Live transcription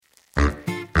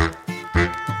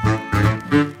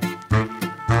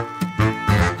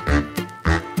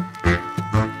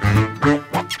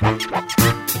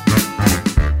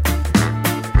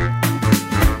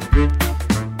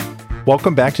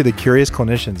Welcome back to The Curious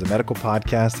Clinicians, a medical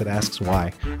podcast that asks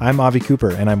why. I'm Avi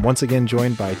Cooper, and I'm once again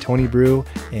joined by Tony Brew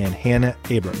and Hannah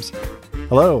Abrams.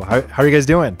 Hello, how are you guys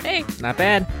doing? Hey, not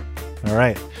bad. All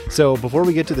right. So before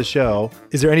we get to the show,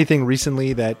 is there anything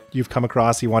recently that you've come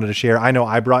across you wanted to share? I know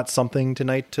I brought something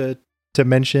tonight to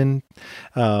mention,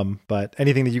 but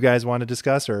anything that you guys want to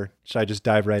discuss, or should I just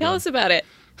dive right in? Tell us about it.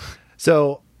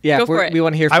 So yeah, we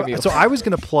want to hear from you. So I was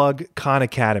going to plug Khan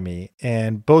Academy,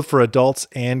 and both for adults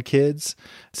and kids.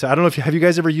 So I don't know if have you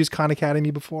guys ever used Khan Academy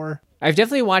before? I've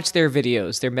definitely watched their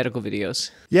videos, their medical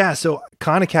videos. Yeah, so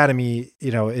Khan Academy,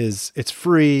 it's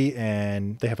free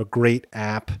and they have a great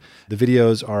app. The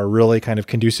videos are really kind of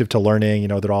conducive to learning.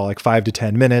 They're all like 5 to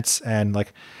 10 minutes, and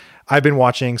like I've been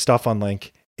watching stuff on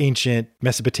like ancient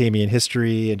Mesopotamian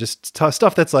history and just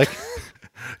stuff that's like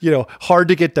hard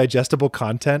to get digestible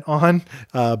content on,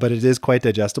 but it is quite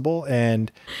digestible.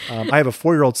 And I have a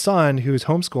 4-year-old son who's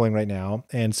homeschooling right now.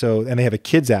 And they have a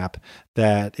kids app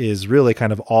that is really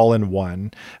kind of all in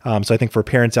one. So I think for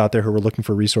parents out there who are looking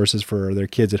for resources for their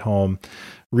kids at home,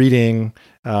 reading,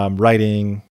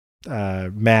 writing,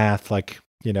 math,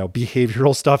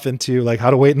 behavioral stuff into like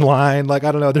how to wait in line. Like,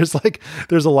 I don't know, there's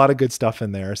a lot of good stuff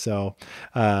in there. So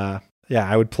I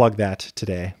would plug that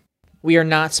today. We are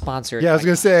not sponsored. Yeah, I was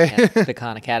going to say the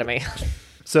Khan Academy.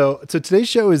 So today's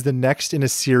show is the next in a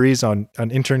series on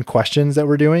intern questions that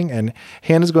we're doing. And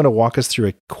Hannah's going to walk us through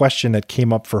a question that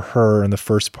came up for her in the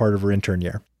first part of her intern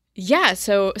year. Yeah,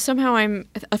 so somehow I'm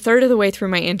a third of the way through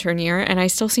my intern year, and I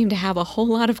still seem to have a whole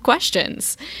lot of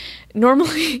questions.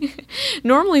 Normally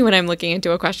when I'm looking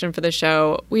into a question for the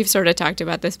show, we've sort of talked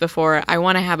about this before, I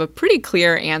want to have a pretty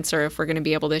clear answer if we're going to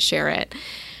be able to share it.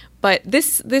 But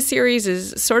this series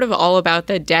is sort of all about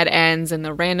the dead ends and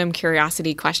the random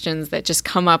curiosity questions that just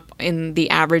come up in the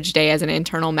average day as an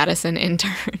internal medicine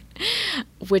intern,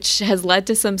 which has led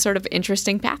to some sort of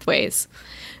interesting pathways.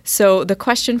 So the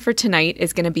question for tonight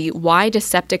is going to be, why does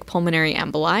septic pulmonary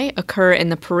emboli occur in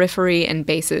the periphery and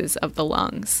bases of the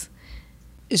lungs?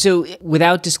 So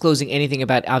without disclosing anything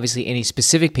about obviously any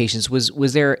specific patients,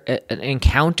 was there an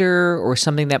encounter or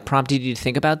something that prompted you to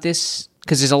think about this?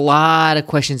 Because there's a lot of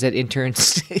questions that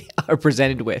interns are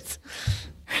presented with.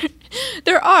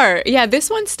 There are. Yeah, this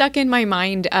one stuck in my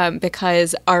mind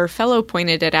because our fellow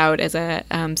pointed it out as a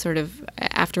sort of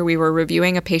after we were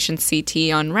reviewing a patient's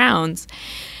CT on rounds.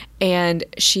 And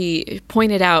she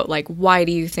pointed out, like, why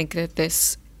do you think that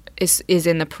this is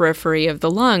in the periphery of the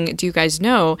lung? Do you guys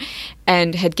know?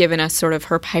 And had given us sort of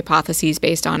her hypotheses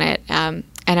based on it.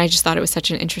 And I just thought it was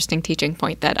such an interesting teaching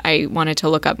point that I wanted to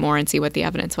look up more and see what the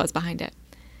evidence was behind it.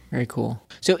 Very cool.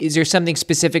 So is there something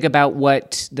specific about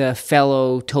what the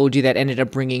fellow told you that ended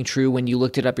up ringing true when you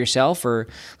looked it up yourself? Or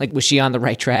like, was she on the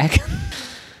right track?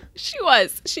 She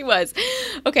was.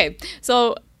 Okay,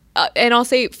 so... and I'll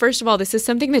say, first of all, this is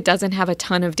something that doesn't have a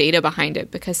ton of data behind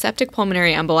it because septic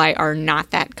pulmonary emboli are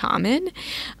not that common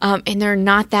and they're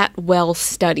not that well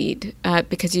studied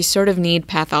because you sort of need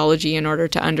pathology in order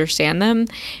to understand them.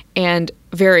 And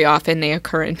very often they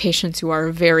occur in patients who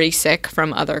are very sick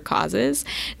from other causes.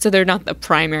 So they're not the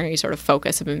primary sort of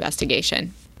focus of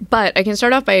investigation. But I can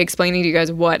start off by explaining to you guys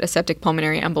what a septic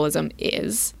pulmonary embolism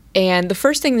is. And the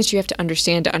first thing that you have to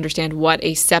understand what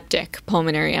a septic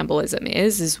pulmonary embolism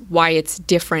is why it's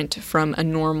different from a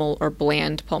normal or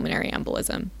bland pulmonary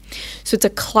embolism. So it's a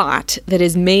clot that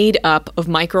is made up of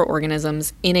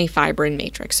microorganisms in a fibrin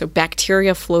matrix. So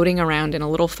bacteria floating around in a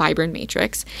little fibrin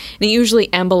matrix. And it usually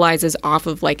embolizes off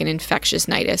of like an infectious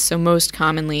nidus, so most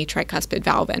commonly tricuspid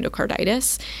valve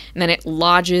endocarditis. And then it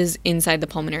lodges inside the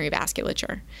pulmonary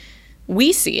vasculature.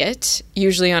 We see it,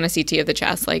 usually on a CT of the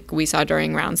chest, like we saw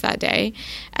during rounds that day,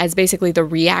 as basically the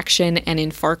reaction and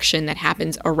infarction that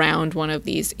happens around one of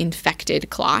these infected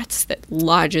clots that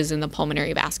lodges in the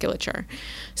pulmonary vasculature.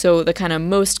 So the kind of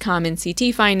most common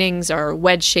CT findings are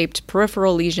wedge-shaped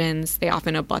peripheral lesions. They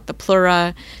often abut the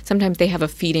pleura. Sometimes they have a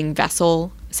feeding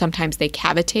vessel. Sometimes they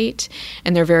cavitate,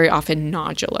 and they're very often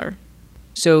nodular.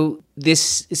 So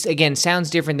this, again, sounds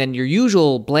different than your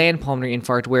usual bland pulmonary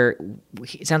infarct, where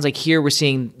it sounds like here we're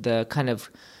seeing the kind of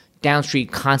downstream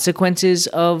consequences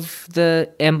of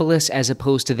the embolus as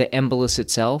opposed to the embolus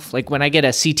itself. Like when I get a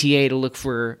CTA to look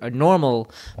for a normal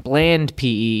bland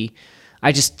PE,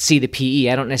 I just see the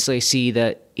PE. I don't necessarily see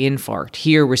the infarct.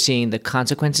 Here we're seeing the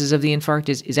consequences of the infarct.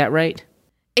 Is that right?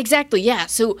 Exactly, yeah.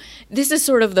 So this is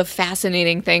sort of the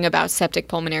fascinating thing about septic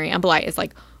pulmonary emboli is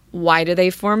like, why do they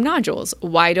form nodules?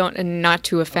 Why don't, and not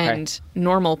to offend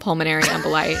normal pulmonary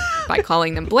emboli by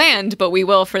calling them bland, but we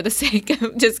will for the sake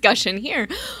of discussion here.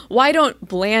 Why don't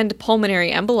bland pulmonary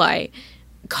emboli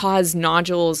cause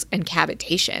nodules and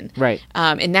cavitation. Right.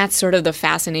 And that's sort of the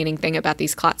fascinating thing about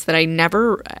these clots that I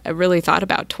never really thought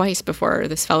about twice before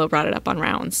this fellow brought it up on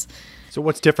rounds. So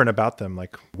what's different about them?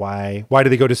 Like why do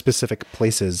they go to specific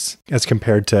places as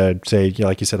compared to, say,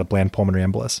 like you said, a bland pulmonary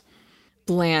embolus?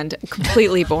 Bland,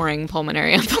 completely boring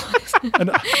pulmonary embolus.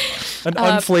 An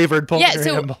unflavored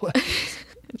pulmonary embolus.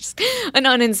 Just an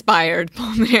uninspired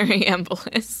pulmonary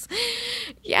embolus.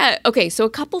 Yeah, okay, so a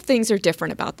couple things are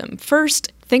different about them.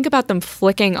 First, think about them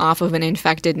flicking off of an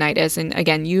infected nidus, and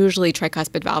again, usually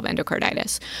tricuspid valve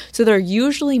endocarditis. So they're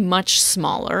usually much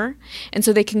smaller, and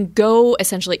so they can go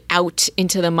essentially out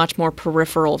into the much more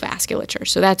peripheral vasculature.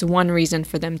 So that's one reason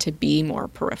for them to be more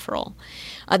peripheral.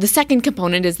 The second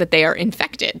component is that they are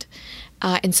infected.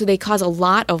 And so they cause a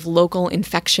lot of local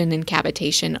infection and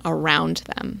cavitation around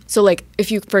them. So like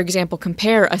if you, for example,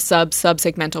 compare a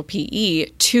subsegmental PE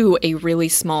to a really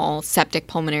small septic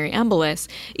pulmonary embolus,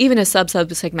 even a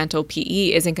subsegmental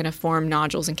PE isn't going to form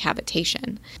nodules and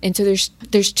cavitation. And so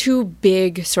there's two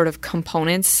big sort of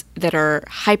components that are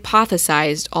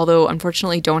hypothesized, although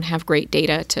unfortunately don't have great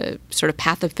data to sort of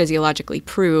pathophysiologically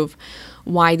prove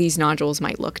why these nodules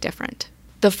might look different.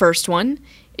 The first one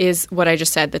is what I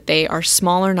just said, that they are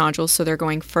smaller nodules, so they're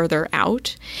going further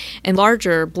out, and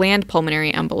larger bland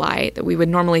pulmonary emboli that we would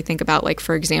normally think about, like,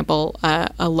 for example,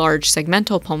 a large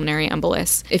segmental pulmonary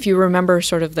embolus. If you remember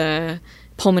sort of the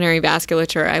pulmonary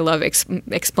vasculature, I love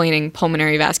explaining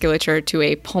pulmonary vasculature to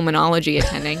a pulmonology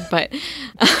attending, but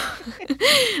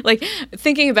like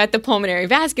thinking about the pulmonary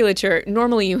vasculature,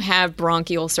 normally you have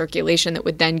bronchial circulation that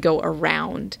would then go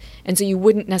around, and so you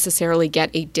wouldn't necessarily get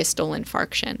a distal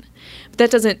infarction. But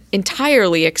that doesn't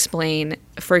entirely explain,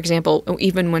 for example,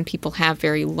 even when people have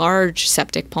very large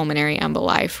septic pulmonary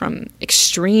emboli from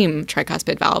extreme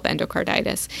tricuspid valve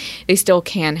endocarditis, they still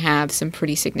can have some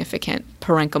pretty significant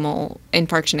parenchymal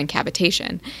infarction and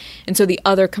cavitation. And so the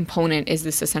other component is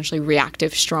this essentially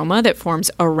reactive stroma that forms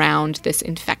around this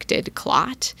infected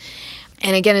clot.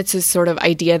 And again, it's this sort of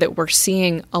idea that we're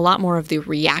seeing a lot more of the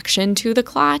reaction to the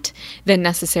clot than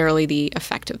necessarily the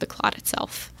effect of the clot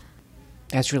itself.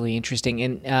 That's really interesting.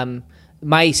 And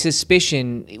my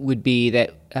suspicion would be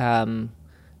that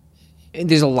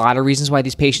there's a lot of reasons why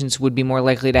these patients would be more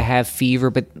likely to have fever,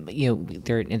 but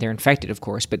they're infected, of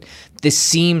course. But this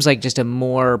seems like just a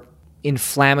more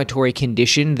inflammatory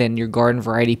condition than your garden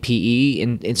variety PE,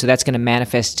 and so that's going to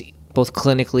manifest both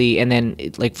clinically and then,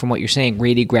 like from what you're saying,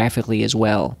 radiographically as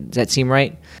well. Does that seem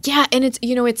right? Yeah, and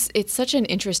it's such an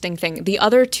interesting thing. The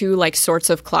other two sorts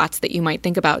of clots that you might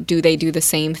think about, do they do the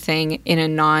same thing in a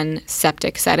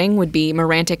non-septic setting, would be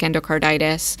Morantic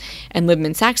endocarditis and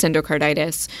Libman-Sachs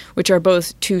endocarditis, which are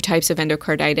both two types of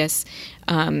endocarditis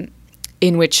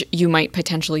in which you might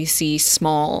potentially see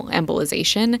small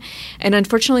embolization. And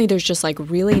unfortunately, there's just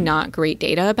really not great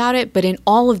data about it. But in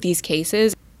all of these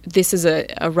cases, this is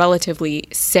a relatively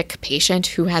sick patient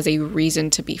who has a reason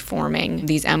to be forming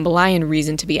these emboli and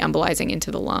reason to be embolizing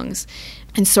into the lungs.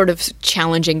 And sort of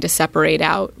challenging to separate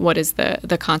out what is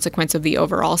the consequence of the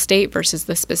overall state versus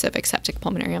the specific septic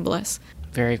pulmonary embolus.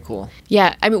 Very cool.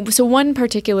 Yeah. I mean, so one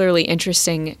particularly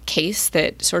interesting case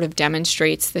that sort of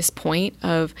demonstrates this point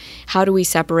of how do we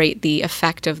separate the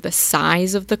effect of the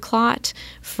size of the clot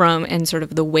and sort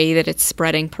of the way that it's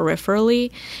spreading peripherally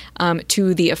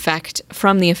to the effect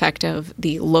of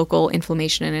the local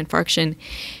inflammation and infarction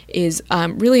is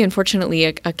really, unfortunately,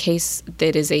 a case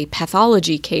that is a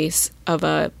pathology case of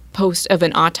an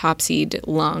autopsied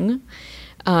lung.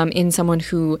 In someone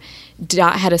who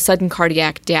had a sudden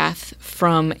cardiac death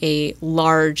from a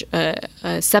large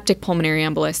septic pulmonary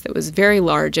embolus that was very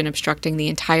large and obstructing the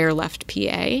entire left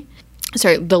the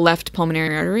left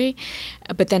pulmonary artery,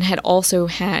 but then had also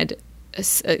had,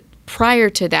 prior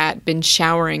to that, been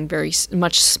showering very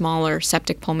much smaller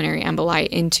septic pulmonary emboli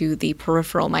into the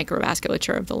peripheral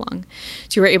microvasculature of the lung.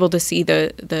 So you were able to see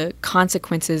the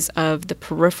consequences of the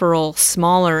peripheral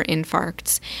smaller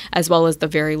infarcts as well as the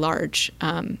very large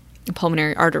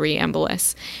pulmonary artery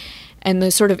embolus. And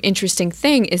the sort of interesting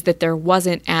thing is that there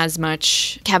wasn't as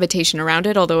much cavitation around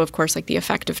it, although, of course, the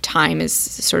effect of time is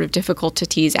sort of difficult to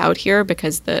tease out here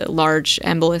because the large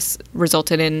embolus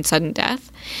resulted in sudden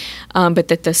death, but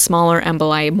that the smaller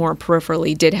emboli more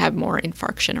peripherally did have more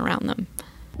infarction around them.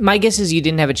 My guess is you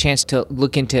didn't have a chance to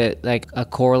look into a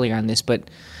corollary on this,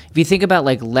 but if you think about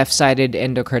left-sided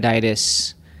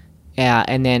endocarditis,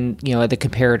 and then the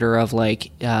comparator of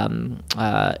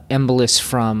embolus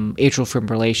from atrial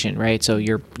fibrillation, right? So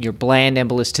your bland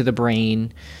embolus to the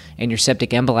brain and your septic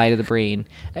emboli to the brain.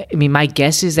 I mean, my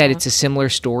guess is that it's a similar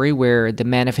story where the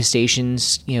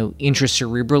manifestations,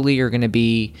 intracerebrally are going to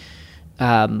be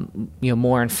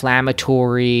more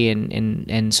inflammatory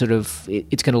and sort of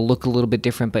it's going to look a little bit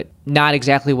different, but not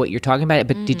exactly what you're talking about.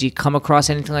 But did you come across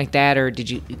anything like that, or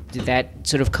did that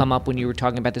sort of come up when you were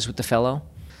talking about this with the fellow?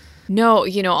 No,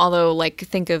 although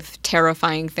think of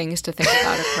terrifying things to think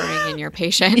about occurring in your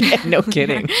patient. Yeah, no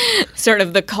kidding. Sort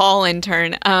of the call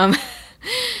intern.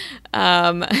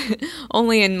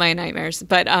 Only in my nightmares,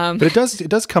 but it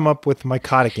does come up with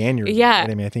mycotic aneurysm. Yeah. Right?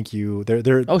 I mean, I think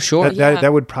there. Oh, sure.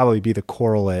 That would probably be the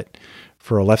correlate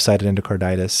for a left-sided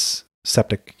endocarditis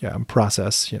septic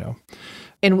process.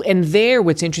 And there,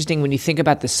 what's interesting when you think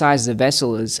about the size of the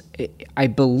vessel is, I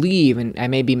believe, and I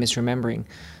may be misremembering,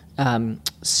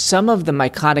 some of the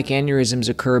mycotic aneurysms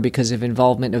occur because of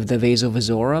involvement of the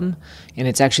vasovasorum, and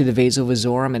it's actually the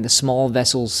vasovasorum and the small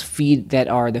vessels that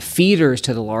are the feeders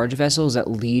to the large vessels that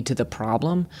lead to the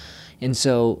problem. And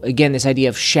so, again, this idea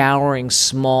of showering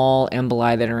small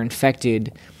emboli that are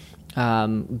infected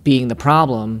being the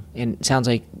problem, and it sounds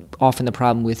like often the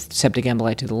problem with septic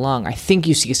emboli to the lung, I think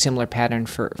you see a similar pattern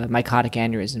for mycotic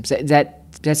aneurysms.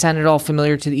 That sound at all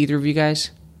familiar to either of you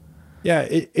guys? Yeah,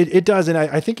 it does. And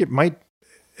I think it might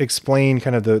explain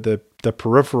kind of the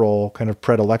peripheral kind of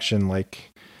predilection,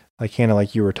 like Hannah,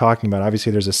 like you were talking about.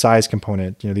 Obviously, there's a size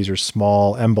component. These are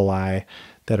small emboli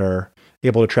that are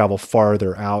able to travel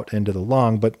farther out into the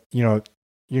lung. But, you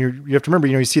have to remember,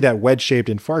 you see that wedge-shaped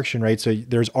infarction, right? So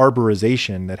there's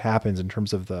arborization that happens in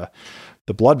terms of the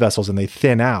blood vessels, and they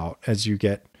thin out as you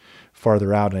get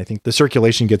farther out. And I think the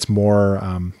circulation gets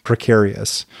more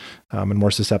precarious and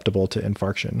more susceptible to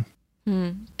infarction.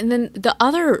 And then the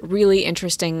other really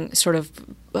interesting sort of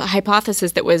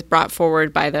hypothesis that was brought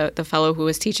forward by the fellow who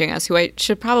was teaching us, who I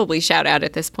should probably shout out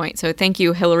at this point. So thank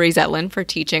you, Hilary Zetlin, for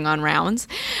teaching on rounds.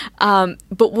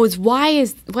 But was why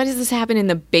does this happen in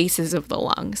the bases of the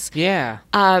lungs? Yeah.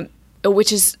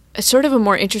 Which is sort of a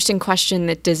more interesting question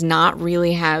that does not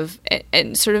really have,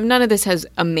 and sort of none of this has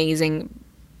amazing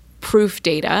proof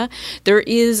data. There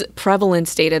is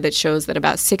prevalence data that shows that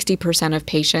about 60% of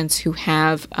patients who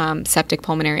have septic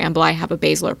pulmonary emboli have a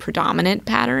basilar predominant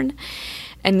pattern.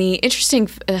 And the interesting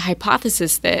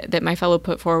hypothesis that my fellow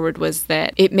put forward was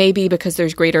that it may be because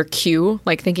there's greater Q,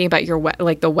 like thinking about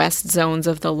the west zones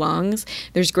of the lungs,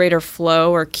 there's greater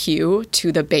flow or Q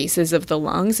to the bases of the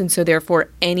lungs. And so therefore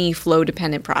any flow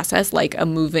dependent process like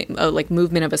movement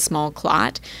of a small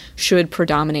clot should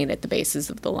predominate at the bases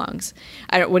of the lungs.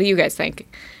 What do you guys think?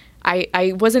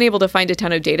 I wasn't able to find a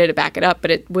ton of data to back it up,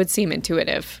 but it would seem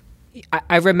intuitive.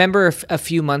 I remember a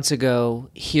few months ago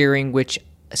hearing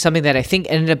something that I think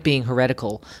ended up being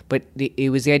heretical, but it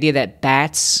was the idea that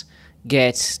bats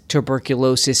get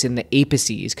tuberculosis in the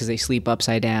apices because they sleep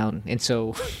upside down. And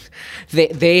so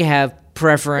they have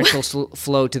preferential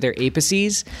flow to their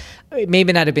apices. It may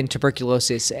not have been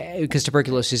tuberculosis, because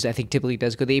tuberculosis, I think, typically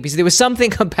does go to the apices. There was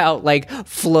something about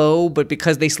flow, but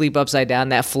because they sleep upside down,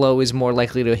 that flow is more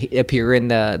likely to appear in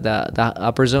the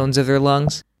upper zones of their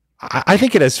lungs. I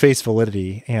think it has face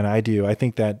validity, and I do. I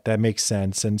think that makes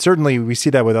sense. And certainly we see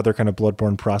that with other kind of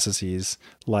bloodborne processes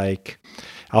like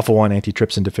alpha-1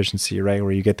 antitrypsin deficiency, right?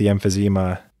 Where you get the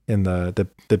emphysema in the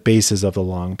bases of the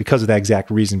lung because of that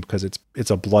exact reason, because it's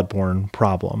a bloodborne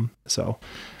problem. So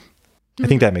I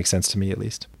think that makes sense to me, at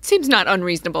least. Seems not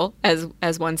unreasonable,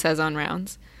 as one says on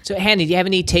rounds. So Hannah, do you have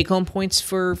any take-home points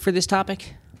for this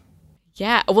topic?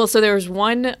 Yeah. Well, so there's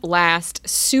one last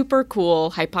super cool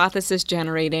hypothesis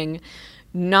generating,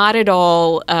 not at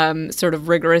all sort of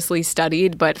rigorously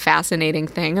studied, but fascinating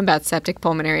thing about septic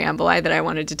pulmonary emboli that I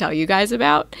wanted to tell you guys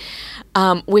about,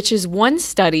 which is one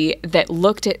study that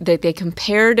they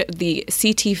compared the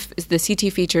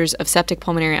CT features of septic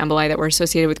pulmonary emboli that were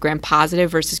associated with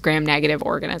gram-positive versus gram-negative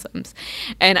organisms.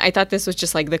 And I thought this was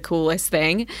just the coolest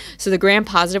thing. So the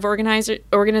gram-positive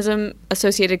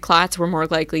organism-associated clots were more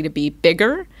likely to be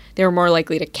bigger, they were more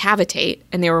likely to cavitate,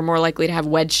 and they were more likely to have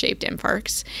wedge-shaped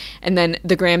infarcts. And then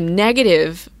the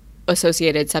gram-negative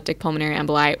associated septic pulmonary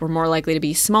emboli were more likely to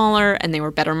be smaller, and they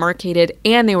were better marcated,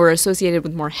 and they were associated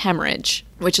with more hemorrhage,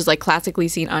 which is classically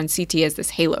seen on CT as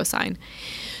this halo sign.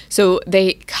 So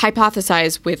they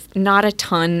hypothesized, with not a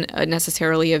ton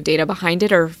necessarily of data behind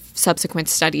it or subsequent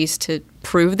studies to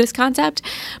prove this concept,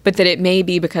 but that it may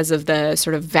be because of the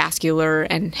sort of vascular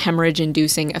and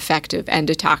hemorrhage-inducing effect of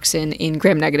endotoxin in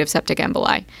gram-negative septic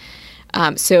emboli.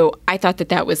 So I thought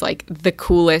that was the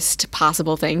coolest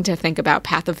possible thing to think about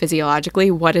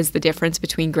pathophysiologically. What is the difference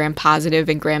between gram-positive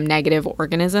and gram-negative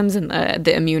organisms and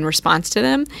the immune response to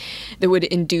them that would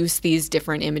induce these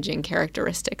different imaging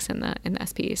characteristics in the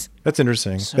SPs? That's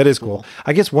interesting. That is cool.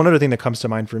 I guess one other thing that comes to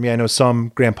mind for me, I know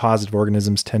some gram-positive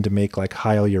organisms tend to make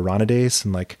hyaluronidase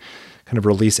and kind of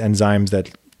release enzymes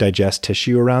that digest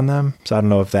tissue around them. So I don't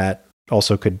know if that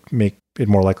also could make it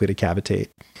more likely to cavitate.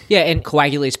 Yeah, and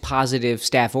coagulase positive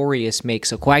Staph aureus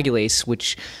makes a coagulase,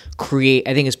 which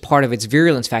I think is part of its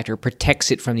virulence factor, protects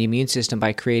it from the immune system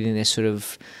by creating this sort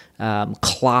of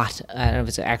clot. I don't know if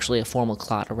it's actually a formal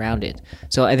clot around it.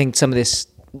 So I think some of this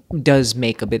does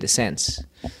make a bit of sense.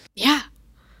 Yeah.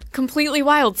 Completely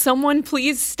wild. Someone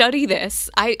please study this.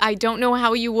 I don't know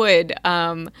how you would,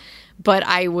 but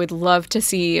I would love to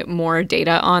see more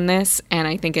data on this, and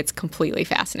I think it's completely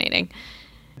fascinating.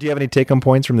 Do you have any take-home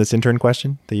points from this intern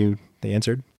question that they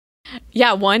answered?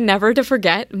 Yeah, one, never to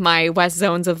forget my west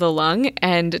zones of the lung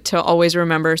and to always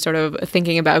remember sort of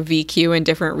thinking about VQ in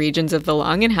different regions of the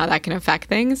lung and how that can affect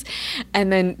things.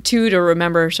 And then two, to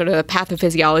remember sort of the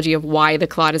pathophysiology of why the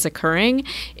clot is occurring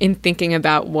in thinking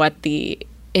about what the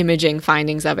imaging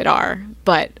findings of it are.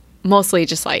 But mostly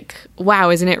just like,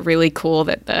 wow, isn't it really cool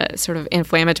that the sort of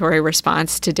inflammatory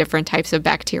response to different types of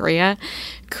bacteria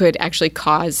could actually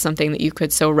cause something that you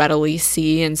could so readily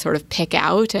see and sort of pick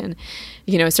out. And,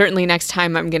 you know, certainly next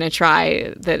time I'm going to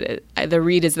try that the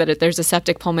read is that if there's a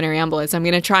septic pulmonary embolus, I'm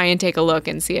going to try and take a look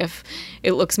and see if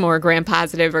it looks more gram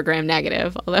positive or gram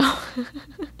negative. Although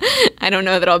I don't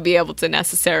know that I'll be able to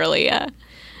necessarily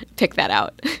pick that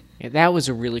out. Yeah, that was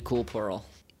a really cool plural.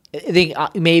 I think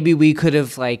maybe we could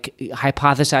have like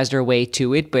hypothesized our way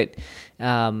to it, but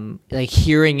like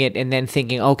hearing it and then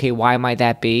thinking, okay, why might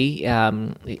that be?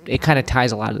 It kind of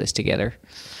ties a lot of this together.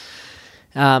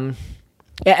 I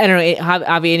don't know,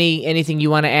 Avi, anything you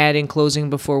want to add in closing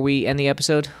before we end the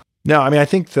episode? No, I mean, I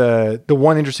think the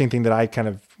one interesting thing that I kind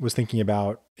of was thinking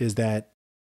about is that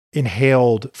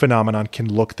inhaled phenomenon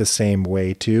can look the same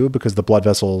way too, because the blood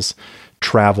vessels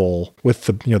travel with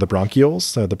the bronchioles,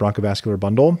 so the bronchovascular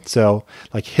bundle. So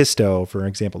like histo, for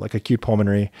example, like acute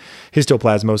pulmonary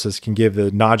histoplasmosis can give the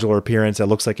nodular appearance that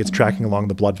looks like it's tracking along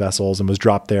the blood vessels and was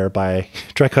dropped there by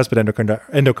tricuspid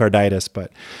endocarditis.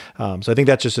 But so I think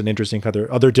that's just an interesting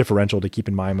other differential to keep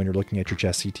in mind when you're looking at your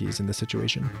chest CTs in this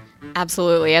situation.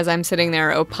 Absolutely. As I'm sitting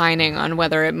there opining on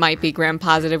whether it might be gram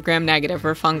positive, gram negative,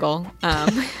 or fungal.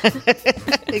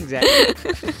 Exactly.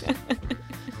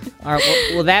 All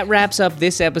right, well, that wraps up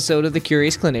this episode of The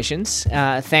Curious Clinicians.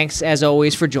 Thanks, as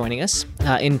always, for joining us.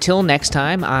 Until next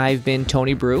time, I've been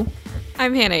Tony Brew.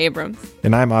 I'm Hannah Abrams.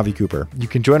 And I'm Avi Cooper. You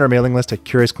can join our mailing list at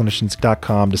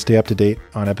curiousclinicians.com to stay up to date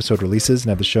on episode releases and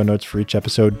have the show notes for each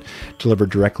episode delivered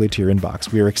directly to your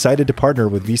inbox. We are excited to partner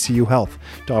with VCU Health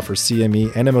to offer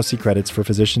CME and MOC credits for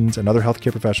physicians and other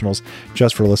healthcare professionals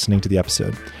just for listening to the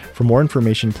episode. For more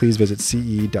information, please visit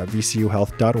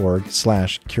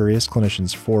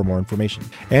ce.vcuhealth.org/curiousclinicians for more information.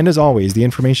 And as always, the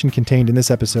information contained in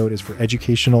this episode is for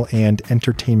educational and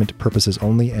entertainment purposes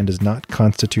only and does not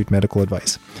constitute medical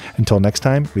advice. Until next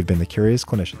time, we've been the Curious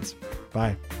Clinicians.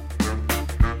 Bye.